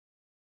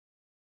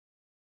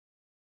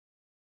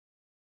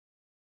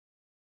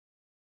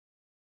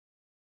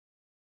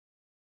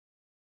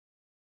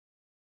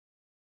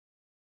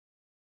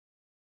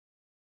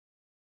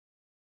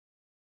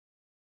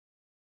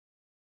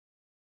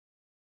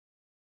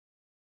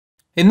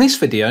In this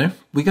video,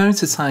 we're going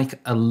to take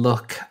a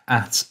look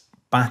at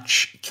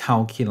batch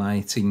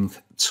calculating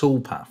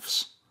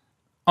toolpaths.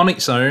 On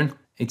its own,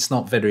 it's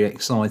not very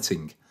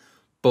exciting,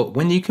 but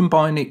when you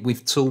combine it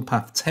with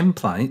toolpath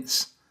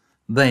templates,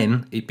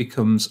 then it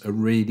becomes a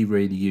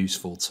really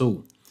useful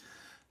tool.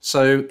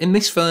 So in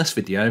this first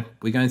video,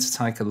 we're going to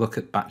take a look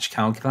at batch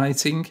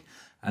calculating,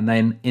 and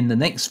then in the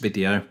next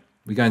video,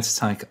 we're going to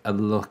take a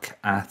look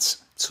at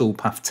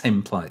toolpath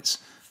templates,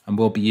 and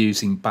we'll be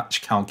using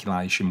batch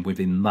calculation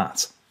within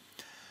that.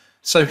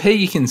 So here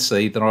you can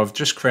see that I've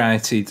just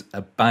created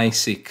a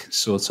basic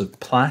sort of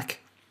plaque.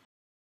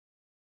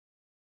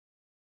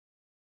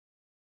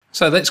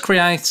 So let's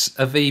create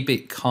a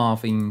V-bit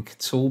carving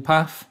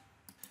toolpath,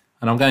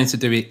 and I'm going to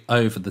do it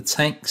over the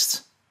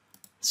text.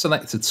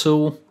 Select a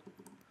tool.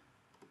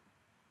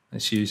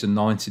 Let's use a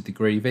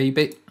 90-degree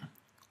V-bit.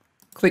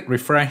 Click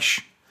refresh.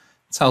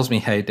 It tells me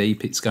how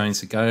deep it's going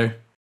to go.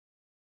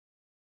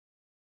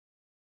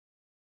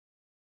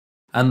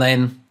 And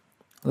then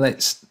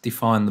let's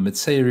define the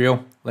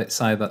material. Let's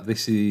say that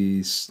this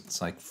is,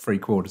 it's like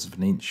 3/4 of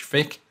an inch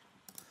thick.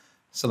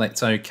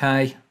 Select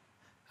OK.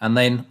 And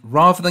then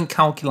rather than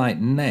calculate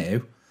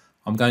now,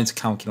 I'm going to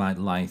calculate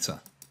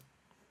later.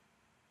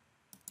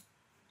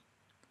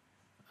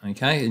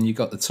 Okay, and you've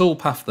got the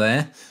toolpath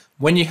there.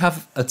 When you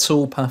have a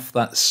toolpath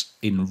that's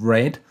in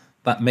red,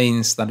 that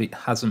means that it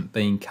hasn't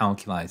been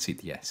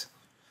calculated yet.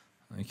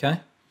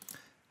 Okay.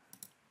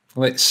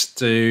 Let's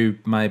do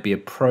maybe a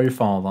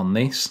profile on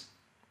this.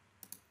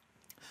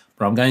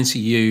 But I'm going to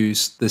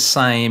use the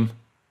same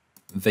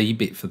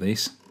V-bit for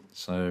this.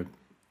 So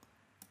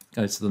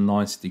go to the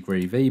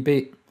 90-degree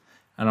V-bit,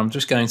 and I'm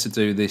just going to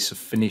do this a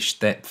finished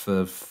depth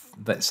of,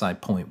 let's say,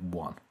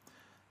 0.1.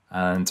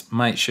 And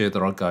make sure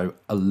that I go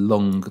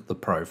along the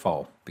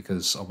profile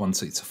because I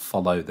want it to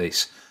follow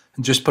this,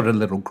 and just put a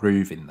little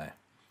groove in there.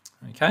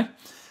 Okay,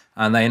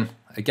 and then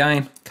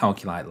again,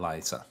 calculate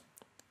later.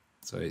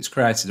 So it's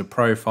created a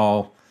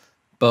profile,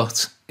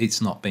 but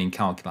it's not being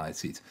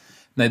calculated.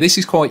 Now this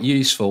is quite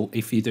useful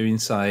if you're doing,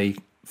 say,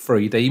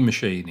 3D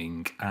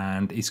machining,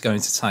 and it's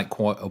going to take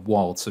quite a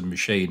while to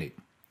machine it.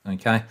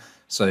 Okay,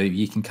 so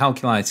you can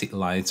calculate it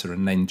later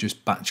and then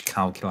just batch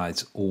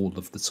calculate all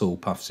of the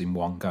toolpaths in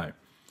one go.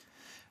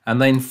 And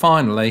then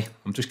finally,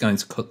 I'm just going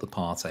to cut the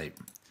part out.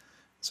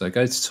 So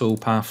go to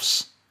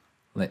toolpaths.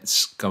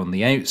 Let's go on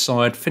the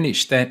outside,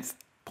 finish depth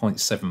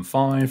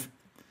 0.75,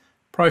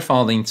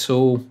 profiling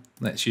tool.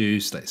 Let's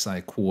use, let's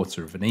say, 1/4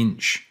 of an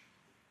inch.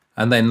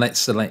 And then let's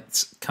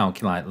select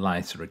calculate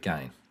later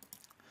again.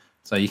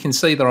 So you can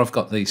see that I've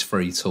got these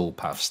 3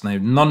 toolpaths. Now,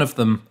 none of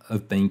them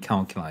have been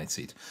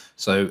calculated.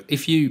 So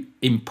if you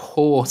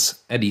import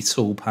any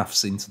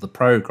toolpaths into the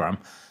program,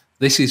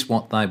 this is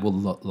what they will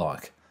look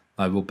like.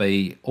 They will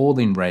be all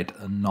in red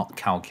and not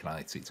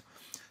calculated.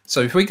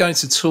 So if we go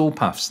to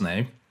toolpaths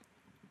now,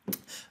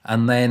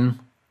 and then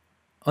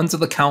under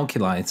the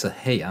calculator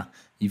here,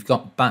 you've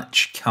got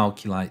batch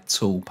calculate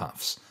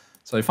toolpaths.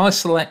 So if I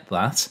select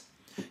that,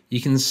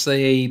 you can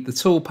see the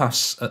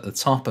toolpaths at the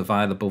top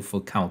available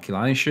for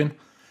calculation,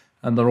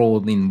 and they're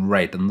all in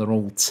red and they're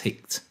all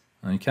ticked.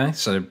 Okay,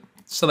 so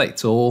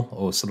select all,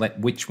 or select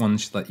which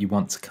ones that you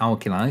want to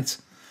calculate,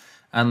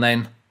 and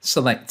then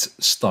select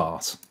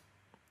start.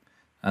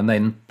 And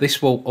then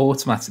this will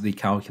automatically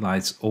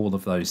calculate all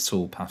of those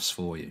toolpaths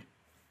for you.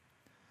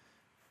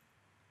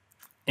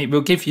 It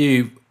will give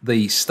you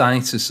the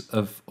status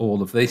of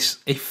all of this.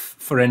 If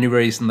for any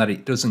reason that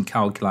it doesn't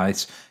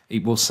calculate,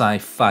 it will say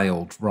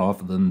failed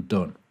rather than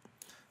done.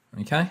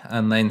 Okay,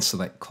 and then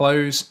select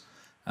close.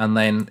 And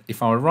then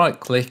if I right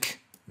click,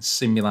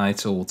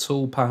 simulate all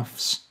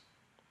toolpaths,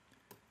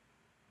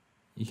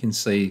 you can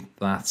see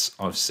that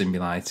I've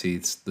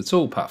simulated the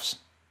toolpaths.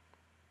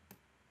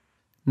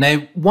 Now,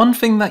 one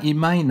thing that you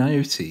may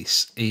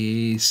notice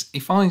is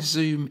if I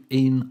zoom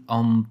in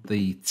on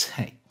the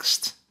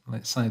text,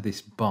 let's say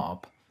this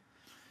Bob,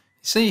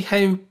 see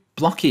how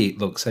blocky it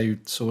looks, how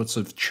sort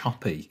of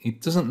choppy.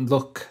 It doesn't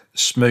look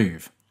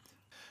smooth.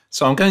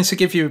 So I'm going to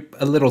give you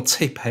a little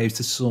tip how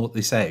to sort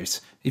this out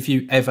if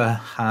you ever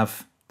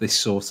have this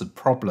sort of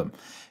problem.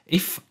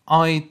 If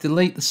I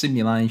delete the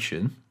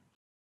simulation,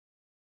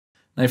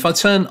 now if I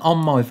turn on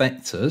my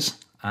vectors,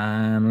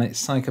 and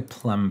let's take a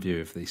plan view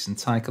of this and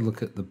take a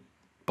look at the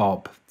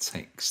Bob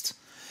text.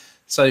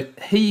 So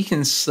here you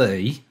can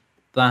see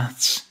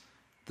that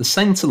the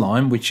center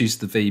line, which is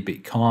the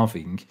V-bit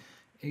carving,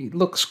 it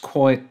looks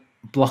quite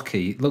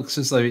blocky. It looks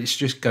as though it's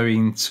just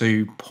going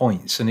to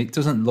points and it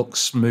doesn't look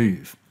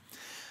smooth.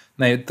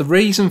 Now, the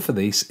reason for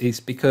this is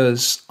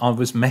because I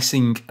was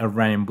messing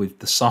around with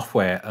the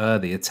software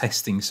earlier,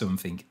 testing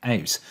something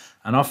out,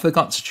 and I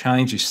forgot to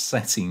change this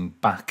setting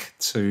back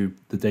to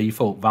the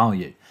default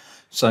value.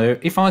 So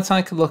if I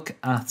take a look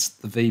at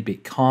the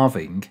V-bit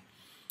carving,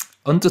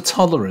 under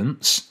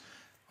tolerance,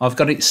 I've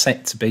got it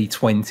set to be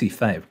 20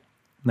 thou.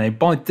 Now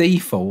by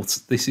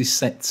default, this is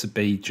set to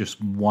be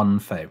just 1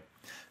 thou.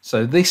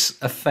 So this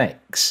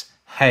affects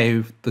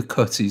how the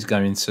cut is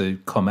going to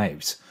come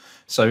out.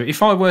 So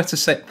if I were to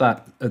set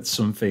that at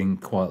something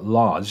quite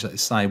large,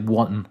 let's say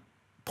 1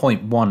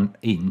 0.1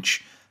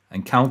 inch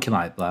and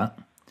calculate that,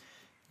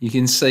 you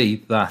can see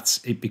that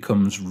it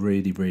becomes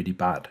really, really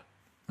bad.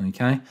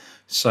 Okay,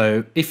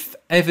 so if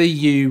ever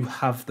you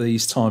have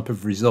these type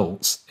of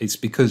results, it's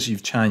because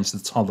you've changed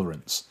the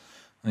tolerance.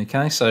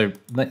 Okay, so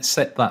let's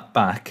set that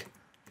back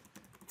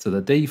to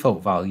the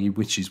default value,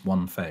 which is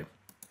 1 thou,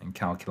 and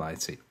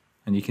calculate it.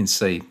 And you can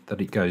see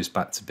that it goes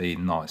back to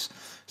being nice.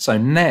 So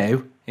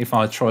now, if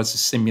I try to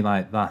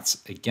simulate that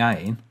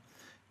again,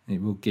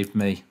 it will give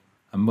me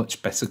a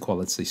much better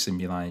quality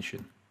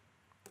simulation.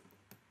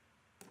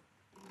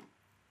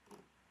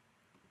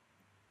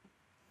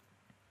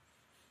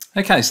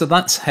 Okay, so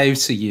that's how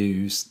to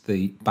use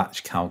the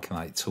batch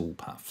calculate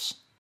toolpaths.